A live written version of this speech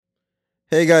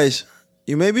Hey guys,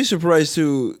 you may be surprised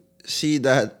to see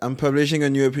that I'm publishing a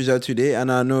new episode today, and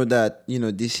I know that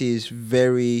this is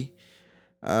very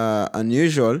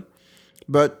unusual,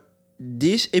 but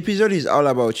this episode is all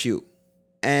about you,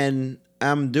 and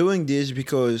I'm doing this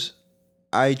because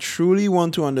I truly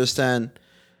want to understand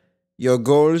your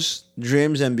goals,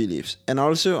 dreams, and beliefs, and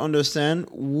also understand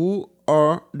who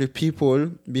are the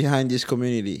people behind this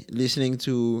community, listening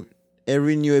to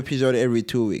every new episode every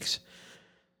 2 weeks.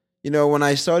 When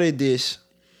I started this,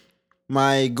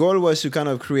 my goal was to kind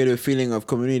of create a feeling of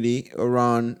community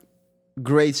around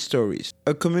great stories.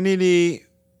 A community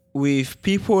with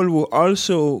people who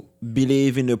also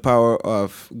believe in the power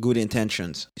of good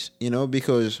intentions,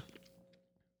 because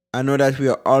I know that we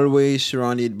are always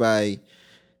surrounded by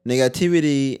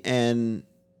negativity and,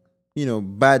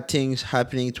 bad things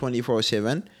happening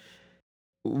 24/7.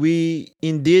 We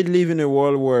indeed live in a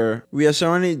world where we are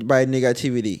surrounded by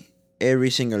negativity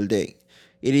every single day.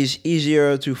 It is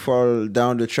easier to fall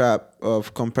down the trap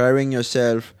of comparing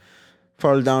yourself,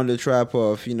 fall down the trap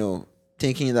of,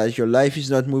 thinking that your life is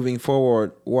not moving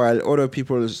forward while other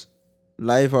people's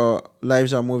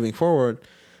lives are moving forward.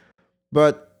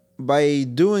 But by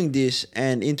doing this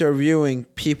and interviewing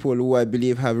people who I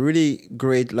believe have really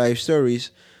great life stories,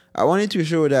 I wanted to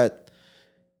show that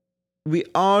we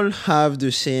all have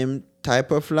the same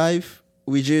type of life.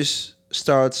 We just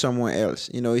start somewhere else.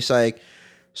 It's like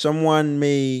someone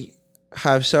may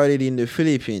have started in the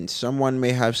Philippines, someone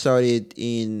may have started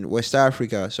in West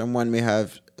Africa, someone may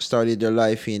have started their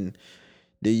life in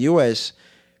the US.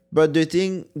 But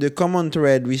the common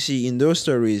thread we see in those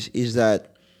stories is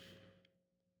that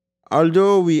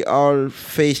although we all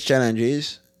face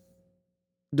challenges,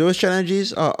 those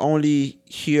challenges are only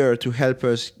here to help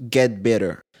us get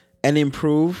better and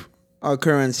improve our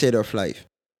current state of life.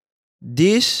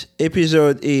 This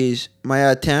episode is my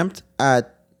attempt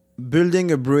at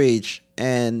building a bridge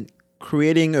and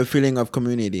creating a feeling of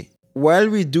community. While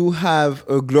we do have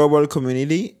a global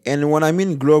community, and when I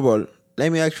mean global,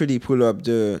 let me actually pull up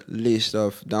the list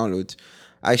of downloads.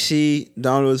 I see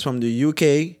downloads from the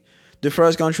UK. The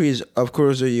first country is, of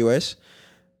course, the US,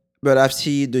 but I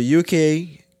see the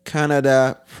UK,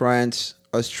 Canada, France,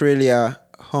 Australia,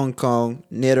 Hong Kong,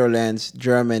 Netherlands,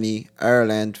 Germany,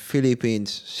 Ireland,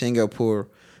 Philippines, Singapore,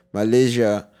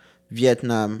 Malaysia,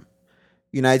 Vietnam,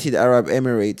 United Arab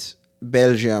Emirates,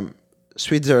 Belgium,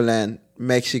 Switzerland,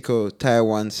 Mexico,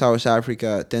 Taiwan, South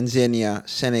Africa, Tanzania,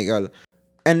 Senegal.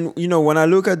 And when I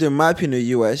look at the map in the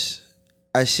US,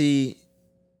 I see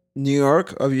New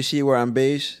York, obviously where I'm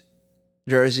based,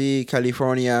 Jersey,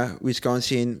 California,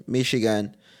 Wisconsin,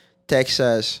 Michigan,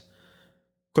 Texas,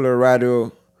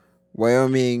 Colorado,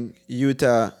 Wyoming,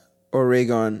 Utah,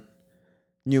 Oregon,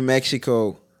 New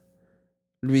Mexico,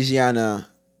 Louisiana,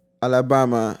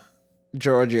 Alabama,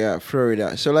 Georgia,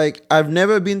 Florida. So I've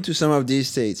never been to some of these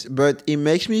states, but it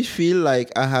makes me feel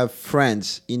like I have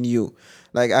friends in you.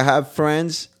 Like I have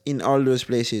friends in all those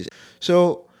places.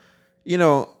 So,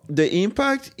 the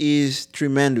impact is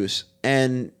tremendous,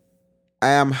 and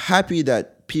I am happy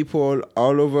that people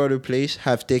all over the place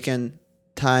have taken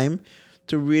time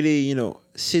to really,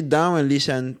 sit down and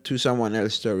listen to someone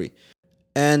else's story.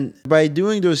 And by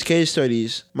doing those case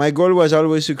studies, my goal was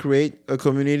always to create a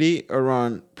community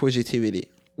around positivity.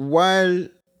 While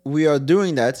we are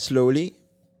doing that slowly,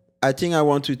 I think I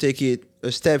want to take it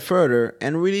a step further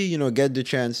and really, get the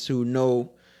chance to know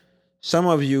some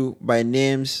of you by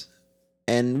names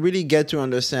and really get to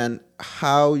understand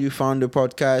how you found the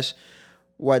podcast,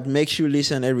 what makes you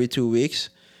listen every 2 weeks,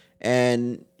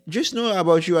 and just know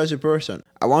about you as a person.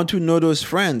 I want to know those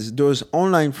friends, those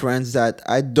online friends that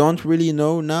I don't really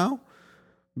know now,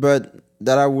 but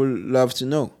that I would love to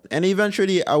know. And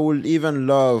eventually, I would even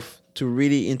love to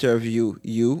really interview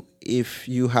you if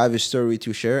you have a story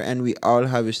to share, and we all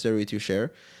have a story to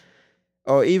share.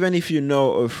 Or even if you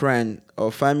know a friend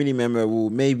or family member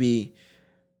who maybe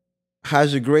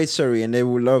has a great story and they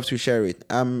would love to share it.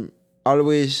 I'm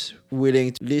always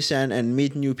willing to listen and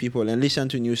meet new people and listen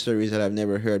to new stories that I've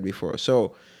never heard before.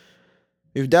 So,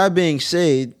 with that being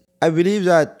said, I believe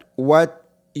that what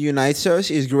unites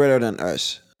us is greater than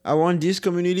us. I want this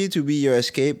community to be your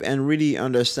escape and really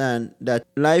understand that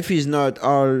life is not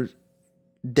all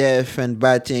death and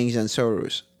bad things and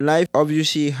sorrows. Life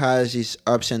obviously has its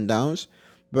ups and downs,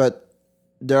 but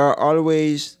there are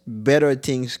always better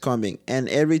things coming, and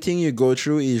everything you go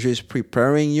through is just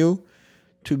preparing you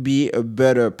to be a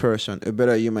better person, a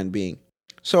better human being.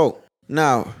 So,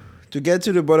 now, to get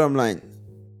to the bottom line,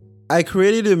 I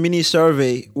created a mini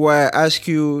survey where I ask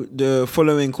you the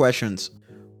following questions.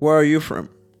 Where are you from?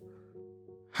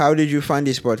 How did you find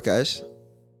this podcast?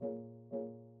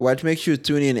 What makes you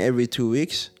tune in every 2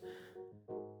 weeks?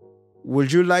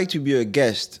 Would you like to be a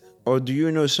guest, or do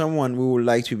you know someone who would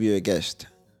like to be a guest?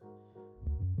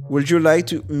 Would you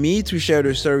like me to share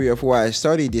the story of why I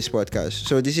started this podcast?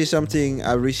 So this is something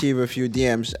I've received a few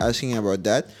DMs asking about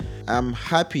that. I'm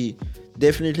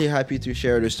definitely happy to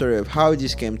share the story of how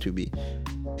this came to be.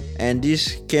 And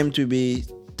this came to be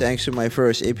thanks to my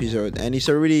first episode, and it's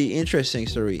a really interesting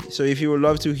story. So if you would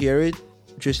love to hear it,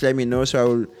 just let me know, so I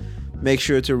will make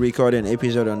sure to record an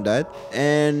episode on that.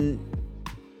 And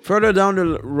further down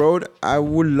the road, I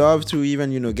would love to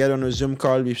even, get on a Zoom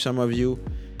call with some of you,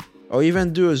 or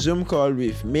even do a Zoom call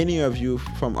with many of you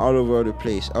from all over the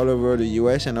place, all over the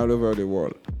US and all over the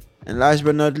world. And last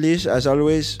but not least, as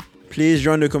always, please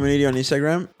join the community on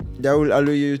Instagram. That will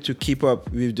allow you to keep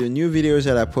up with the new videos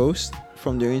that I post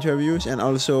from the interviews, and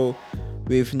also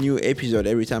with new episodes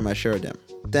every time I share them.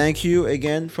 Thank you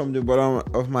again from the bottom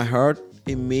of my heart.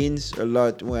 It means a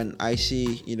lot when I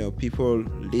see, people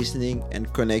listening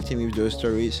and connecting with those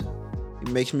stories. It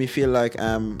makes me feel like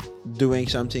I'm doing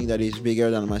something that is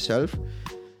bigger than myself.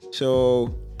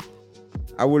 So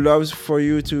I would love for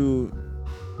you to,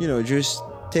 just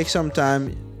take some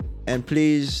time and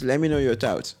please let me know your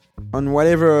thoughts. On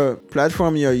whatever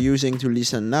platform you're using to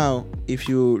listen now, if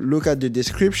you look at the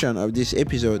description of this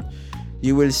episode,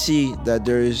 you will see that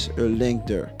there is a link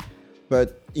there.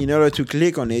 But in order to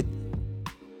click on it,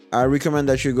 I recommend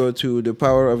that you go to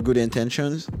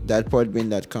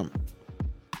thepowerofgoodintentions.podbean.com.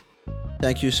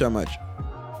 Thank you so much.